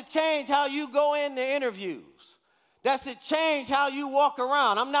 That should change how you go into interviews. That should change how you walk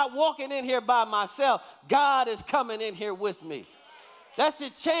around. I'm not walking in here by myself. God is coming in here with me. That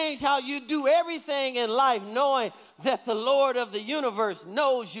should change how you do everything in life, knowing that the Lord of the universe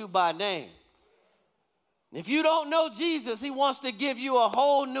knows you by name. If you don't know Jesus, he wants to give you a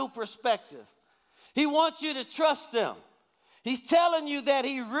whole new perspective. He wants you to trust him. He's telling you that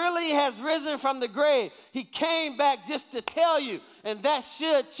he really has risen from the grave. He came back just to tell you, and that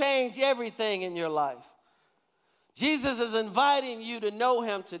should change everything in your life. Jesus is inviting you to know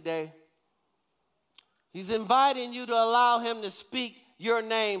him today. He's inviting you to allow him to speak your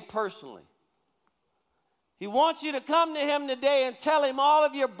name personally. He wants you to come to him today and tell him all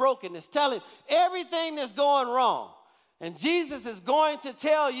of your brokenness. Tell him everything that's going wrong. And Jesus is going to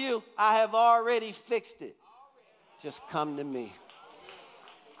tell you, I have already fixed it. Just come to me.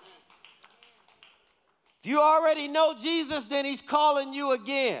 If you already know Jesus, then he's calling you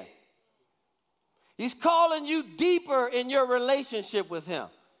again. He's calling you deeper in your relationship with him.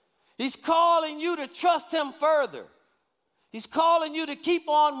 He's calling you to trust him further. He's calling you to keep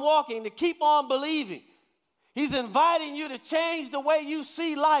on walking, to keep on believing. He's inviting you to change the way you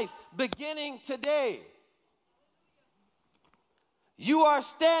see life beginning today. You are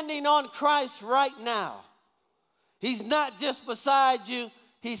standing on Christ right now. He's not just beside you,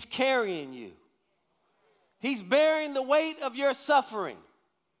 he's carrying you. He's bearing the weight of your suffering.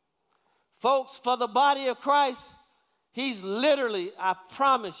 Folks, for the body of Christ, he's literally, I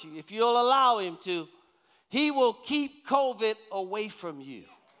promise you, if you'll allow him to, he will keep COVID away from you.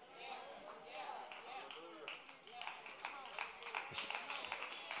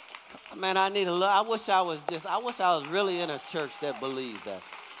 Man, I wish I was really in a church that believed that.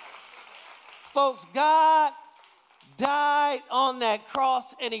 Folks, God died on that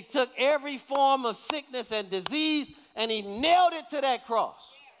cross, and he took every form of sickness and disease, and he nailed it to that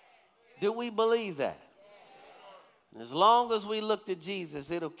cross. Do we believe that? And as long as we look to Jesus,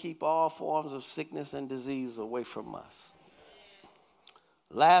 it'll keep all forms of sickness and disease away from us.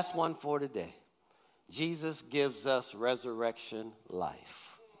 Last one for today. Jesus gives us resurrection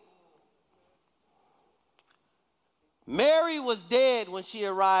life. Mary was dead when she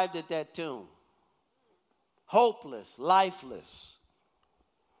arrived at that tomb. Hopeless, lifeless.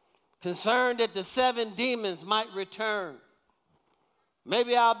 Concerned that the 7 demons might return.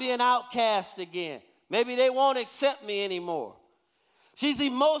 Maybe I'll be an outcast again. Maybe they won't accept me anymore. She's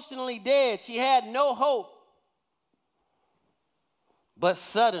emotionally dead. She had no hope. But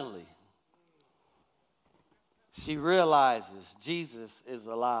suddenly, she realizes Jesus is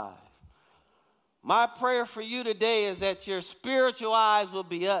alive. My prayer for you today is that your spiritual eyes will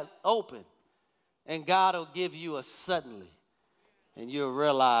be open, and God will give you a suddenly, and you'll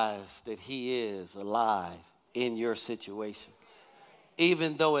realize that he is alive in your situation.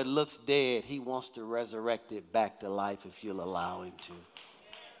 Even though it looks dead, he wants to resurrect it back to life if you'll allow him to.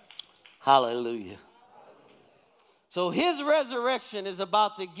 Hallelujah. So his resurrection is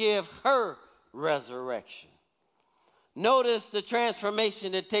about to give her resurrection. Notice the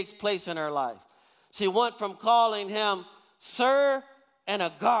transformation that takes place in her life. She went from calling him sir and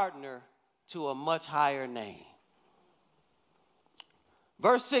a gardener to a much higher name.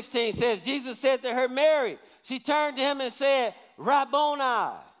 Verse 16 says, Jesus said to her, Mary. She turned to him and said,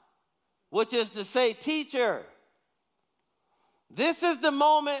 Rabboni, which is to say, teacher. This is the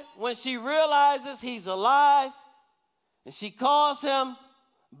moment when she realizes he's alive, and she calls him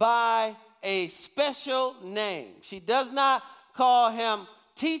by a special name. She does not call him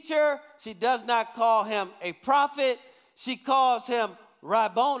teacher. She does not call him a prophet. She calls him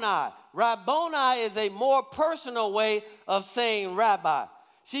Rabboni. Rabboni is a more personal way of saying rabbi.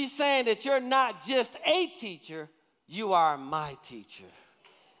 She's saying that you're not just a teacher, you are my teacher.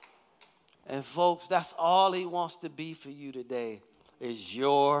 And folks, that's all he wants to be for you today, is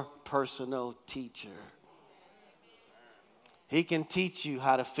your personal teacher. He can teach you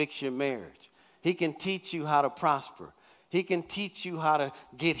how to fix your marriage. He can teach you how to prosper. He can teach you how to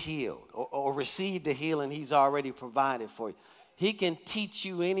get healed or receive the healing he's already provided for you. He can teach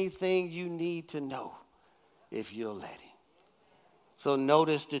you anything you need to know if you'll let him. So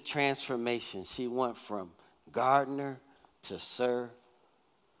notice the transformation. She went from gardener to sir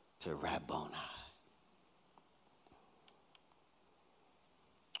to Rabboni.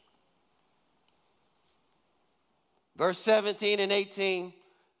 Verse 17 and 18,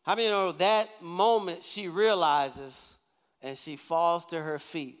 how many know that moment she realizes and she falls to her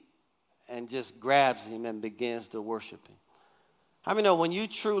feet and just grabs him and begins to worship him? How many know when you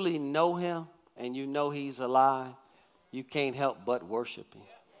truly know him and you know he's alive, you can't help but worship him?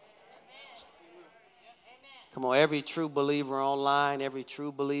 Come on, every true believer online, every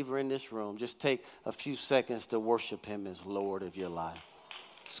true believer in this room, just take a few seconds to worship him as Lord of your life.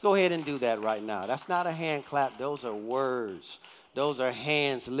 Just go ahead and do that right now. That's not a hand clap. Those are words. Those are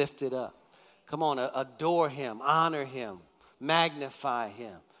hands lifted up. Come on, adore him, honor him, magnify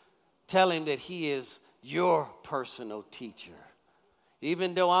him. Tell him that he is your personal teacher.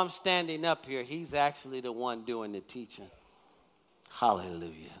 Even though I'm standing up here, he's actually the one doing the teaching.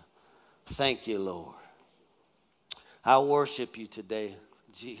 Hallelujah. Thank you, Lord. I worship you today,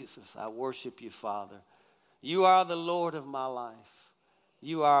 Jesus. I worship you, Father. You are the Lord of my life.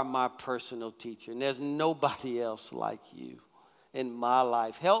 You are my personal teacher, and there's nobody else like you in my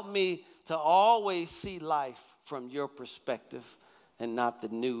life. Help me to always see life from your perspective and not the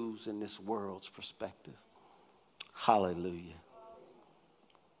news in this world's perspective. Hallelujah.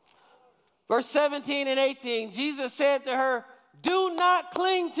 Verse 17 and 18, Jesus said to her, do not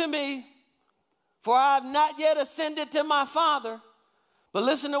cling to me, for I have not yet ascended to my Father. But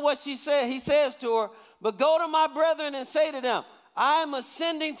listen to what she said. He says to her, but go to my brethren and say to them, I am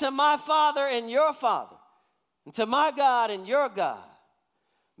ascending to my Father and your Father, and to my God and your God.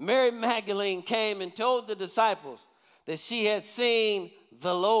 Mary Magdalene came and told the disciples that she had seen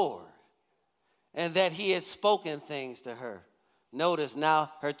the Lord and that he had spoken things to her. Notice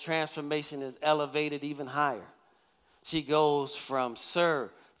now her transformation is elevated even higher. She goes from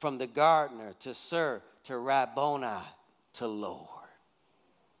the gardener to sir, to Rabboni, to Lord.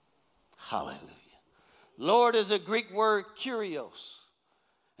 Hallelujah. Lord is a Greek word, kurios.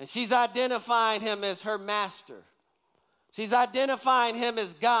 And she's identifying him as her master. She's identifying him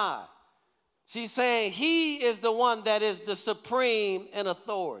as God. She's saying he is the one that is the supreme in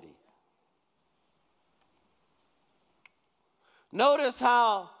authority. Notice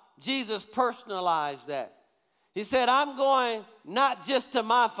how Jesus personalized that. He said, I'm going not just to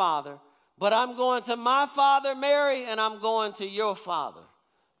my Father, but I'm going to my Father, Mary, and I'm going to your Father,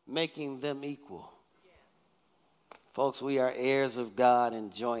 making them equal. Folks, we are heirs of God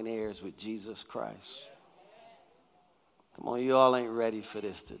and joint heirs with Jesus Christ. Come on, you all ain't ready for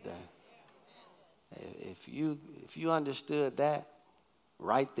this today. If you understood that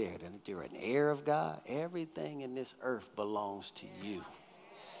right there, then you're an heir of God. Everything in this earth belongs to you.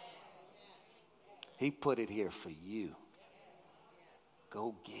 He put it here for you.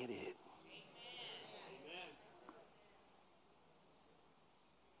 Go get it.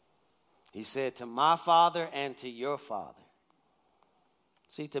 He said, to my Father and to your Father.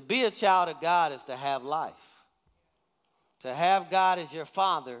 See, to be a child of God is to have life. To have God as your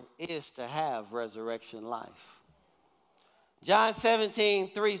Father is to have resurrection life. John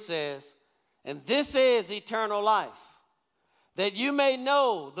 17:3 says, and this is eternal life, that you may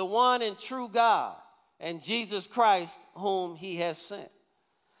know the one and true God and Jesus Christ whom he has sent.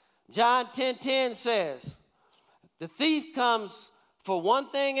 John 10:10 says, the thief comes for one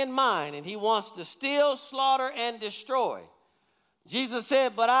thing in mind, and he wants to steal, slaughter, and destroy. Jesus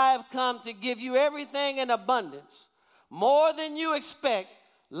said, but I have come to give you everything in abundance, more than you expect,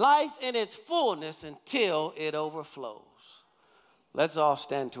 life in its fullness until it overflows. Let's all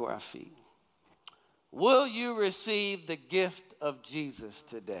stand to our feet. Will you receive the gift of Jesus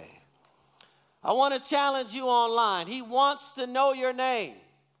today? I want to challenge you online. He wants to know your name.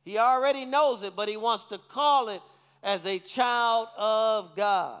 He already knows it, but he wants to call it as a child of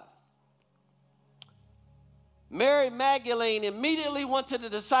God. Mary Magdalene immediately went to the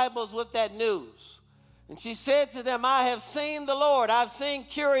disciples with that news. And she said to them, I have seen the Lord. I've seen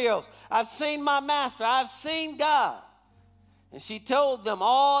Kyrios. I've seen my master. I've seen God. And she told them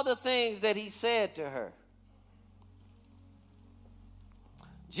all the things that he said to her.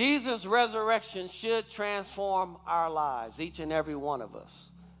 Jesus' resurrection should transform our lives, each and every one of us.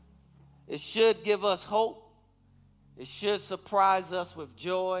 It should give us hope. It should surprise us with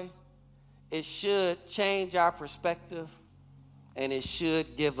joy. It should change our perspective. And it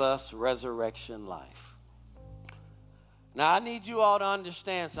should give us resurrection life. Now, I need you all to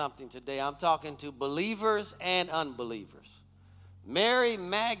understand something today. I'm talking to believers and unbelievers. Mary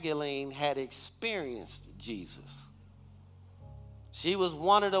Magdalene had experienced Jesus. She was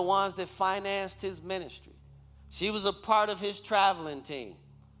one of the ones that financed his ministry. She was a part of his traveling team.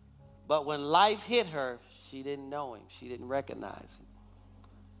 But when life hit her, she didn't know him. She didn't recognize him.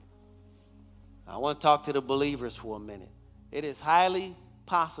 I want to talk to the believers for a minute. It is highly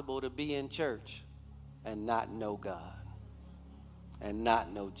possible to be in church and not know God and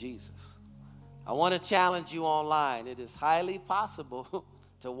not know Jesus. I want to challenge you online. It is highly possible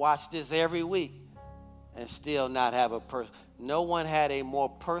to watch this every week and still not have a person. No one had a more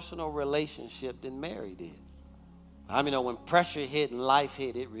personal relationship than Mary did. I mean, when pressure hit and life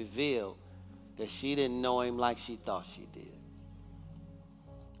hit, it revealed that she didn't know him like she thought she did.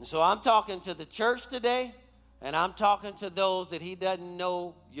 And so I'm talking to the church today, and I'm talking to those that he doesn't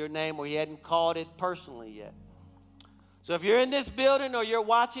know your name or he hadn't called it personally yet. So if you're in this building or you're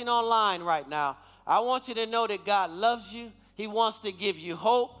watching online right now, I want you to know that God loves you. He wants to give you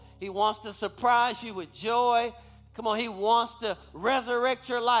hope. He wants to surprise you with joy. Come on, he wants to resurrect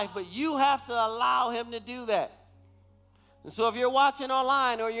your life, but you have to allow him to do that. And so if you're watching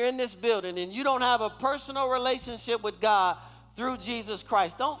online or you're in this building and you don't have a personal relationship with God through Jesus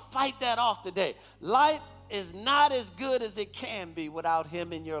Christ, don't fight that off today. Life is not as good as it can be without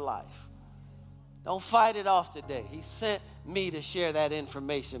him in your life. Don't fight it off today. He sent me to share that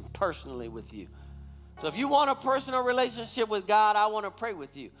information personally with you. So if you want a personal relationship with God, I want to pray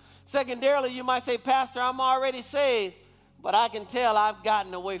with you. Secondarily, you might say, Pastor, I'm already saved, but I can tell I've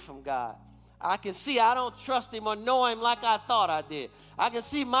gotten away from God. I can see I don't trust him or know him like I thought I did. I can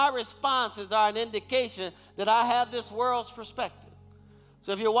see my responses are an indication that I have this world's perspective.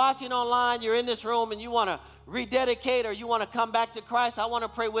 So if you're watching online, you're in this room, and you want to rededicate or you want to come back to Christ, I want to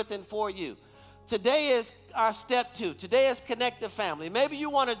pray with and for you. Today is our step 2. Today is Connect the Family. Maybe you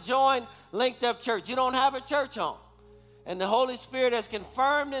want to join Linked Up Church. You don't have a church home. And the Holy Spirit has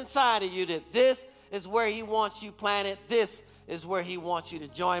confirmed inside of you that this is where he wants you planted. This is where he wants you to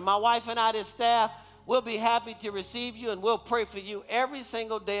join. My wife and I, this staff, we'll be happy to receive you, and we'll pray for you every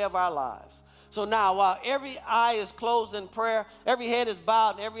single day of our lives. So now, while every eye is closed in prayer, every head is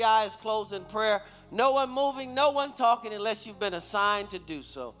bowed, and every eye is closed in prayer, no one moving, no one talking unless you've been assigned to do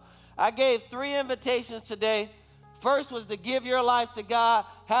so. I gave 3 invitations today. First was to give your life to God,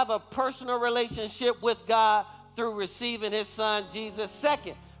 have a personal relationship with God through receiving his son, Jesus.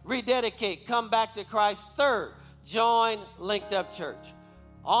 Second, rededicate, come back to Christ. Third, join Linked Up Church.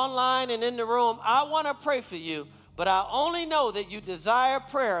 Online and in the room, I want to pray for you, but I only know that you desire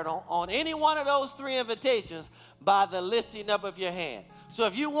prayer on any one of those 3 invitations by the lifting up of your hand. So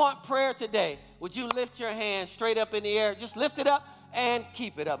if you want prayer today, would you lift your hand straight up in the air? Just lift it up and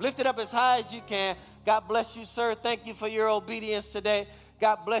keep it up. Lift it up as high as you can. God bless you, sir. Thank you for your obedience today.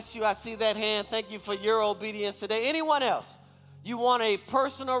 God bless you. I see that hand. Thank you for your obedience today. Anyone else? You want a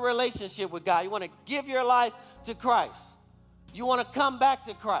personal relationship with God. You want to give your life to Christ. You want to come back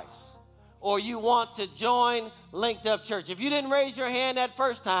to Christ. Or you want to join Linked Up Church. If you didn't raise your hand that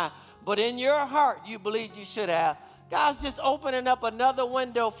first time, but in your heart you believed you should have, God's just opening up another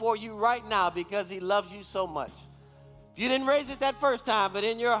window for you right now because he loves you so much. If you didn't raise it that first time, but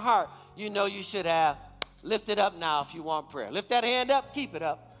in your heart you know you should have, lift it up now if you want prayer. Lift that hand up, keep it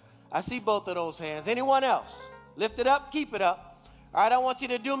up. I see both of those hands. Anyone else? Lift it up, keep it up. All right, I want you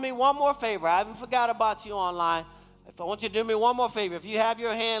to do me one more favor. I haven't forgot about you online. I want you to do me one more favor. If you have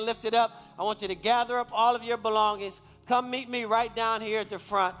your hand lifted up, I want you to gather up all of your belongings. Come meet me right down here at the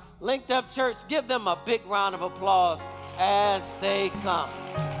front. Linked Up Church, give them a big round of applause as they come.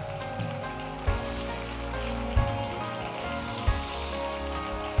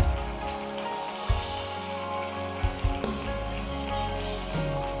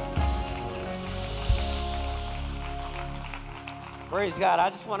 Praise God. I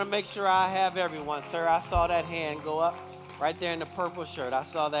just want to make sure I have everyone. Sir, I saw that hand go up right there in the purple shirt. I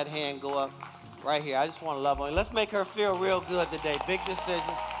saw that hand go up right here. I just want to love on you. Let's make her feel real good today. Big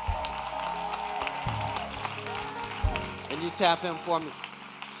decision. And you tap him for me.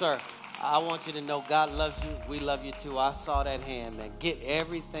 Sir, I want you to know God loves you. We love you too. I saw that hand, man. Get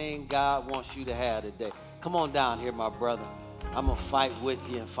everything God wants you to have today. Come on down here, my brother. I'm going to fight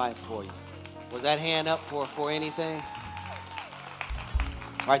with you and fight for you. Was that hand up for anything?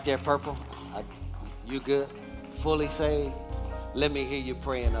 Right there, purple. You good? Fully saved? Let me hear you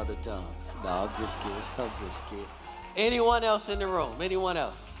pray in other tongues. No, I'm just kidding. I'm just kidding. Anyone else in the room? Anyone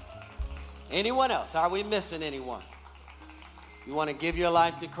else? Anyone else? Are we missing anyone? You want to give your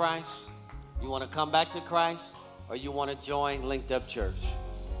life to Christ? You want to come back to Christ? Or you want to join Linked Up Church?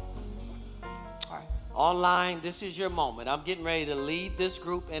 All right. Online, this is your moment. I'm getting ready to lead this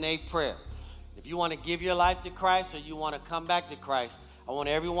group in a prayer. If you want to give your life to Christ or you want to come back to Christ, I want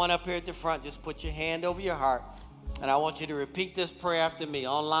everyone up here at the front, just put your hand over your heart, and I want you to repeat this prayer after me.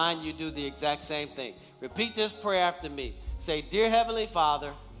 Online, you do the exact same thing. Repeat this prayer after me. Say, Dear Heavenly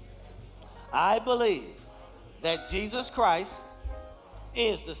Father, I believe that Jesus Christ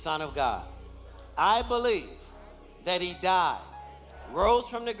is the Son of God. I believe that he died, rose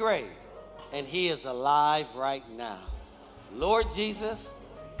from the grave, and he is alive right now. Lord Jesus,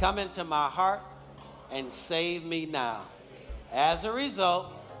 come into my heart and save me now. As a result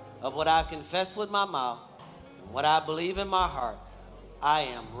of what I've confessed with my mouth and what I believe in my heart, I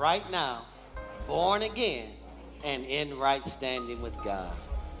am right now born again and in right standing with God.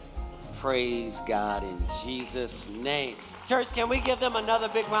 Praise God in Jesus' name. Church, can we give them another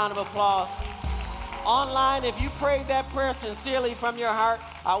big round of applause? Online, if you prayed that prayer sincerely from your heart,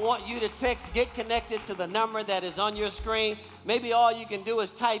 I want you to text Get Connected to the number that is on your screen. Maybe all you can do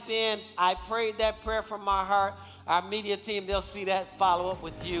is type in, I prayed that prayer from my heart. Our media team, they'll see that, follow up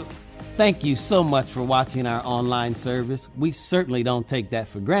with you. Thank you so much for watching our online service. We certainly don't take that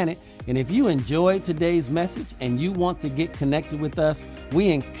for granted. And if you enjoyed today's message and you want to get connected with us, we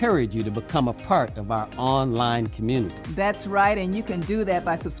encourage you to become a part of our online community. That's right, and you can do that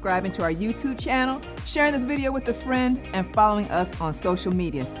by subscribing to our YouTube channel, sharing this video with a friend, and following us on social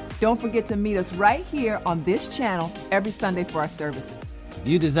media. Don't forget to meet us right here on this channel every Sunday for our services. If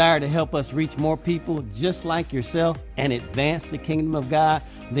you desire to help us reach more people just like yourself and advance the kingdom of God,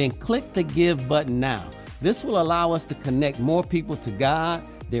 then click the Give button now. This will allow us to connect more people to God,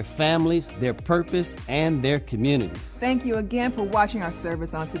 their families, their purpose, and their communities. Thank you again for watching our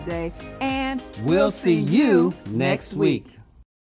service on today, and we'll see you next week.